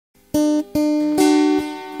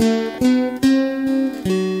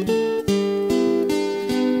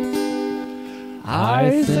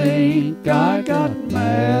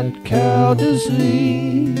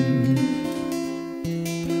disease.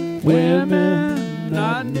 Women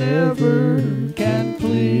I never can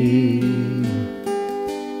please.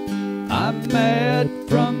 I'm mad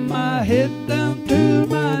from my head down to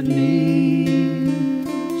my knees.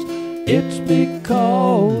 It's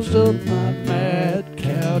because of my mad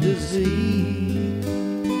cow disease.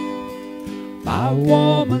 My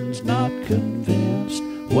woman's not convinced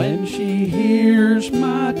when she hears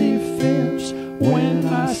my defense, when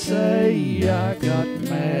I say I got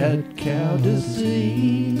mad cow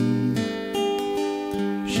disease.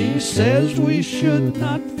 She says we should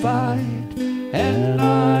not fight, and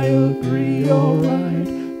I agree, alright,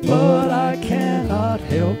 but I cannot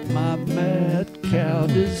help my mad cow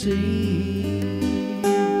disease.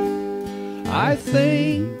 I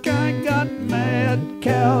think I got mad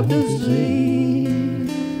cow disease.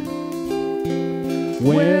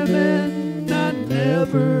 Women I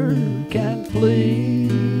never can please.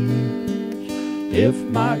 If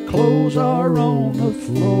my clothes are on the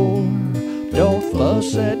floor, don't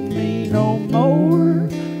fuss at me no more.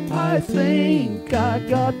 I think I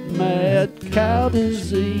got mad cow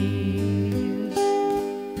disease.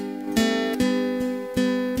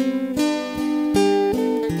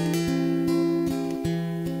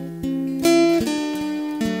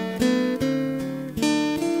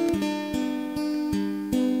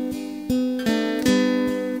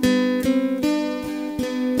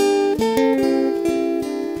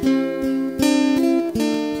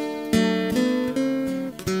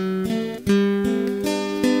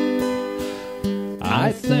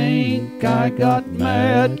 I think I got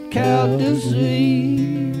mad cow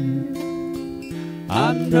disease.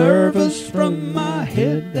 I'm nervous from my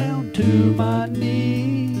head down to my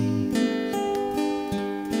knees.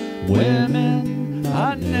 Women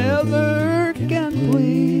I never can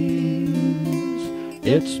please.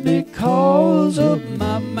 It's because of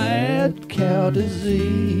my mad cow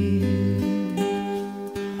disease.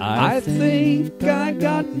 I think I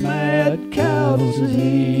got mad cow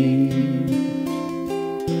disease.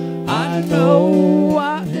 I know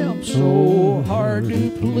I am so hard to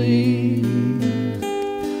please.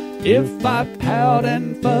 If I pout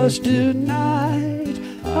and fuss tonight,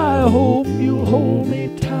 I hope you'll hold me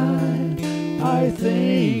tight. I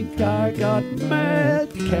think I got mad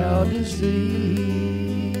cow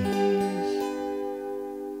disease.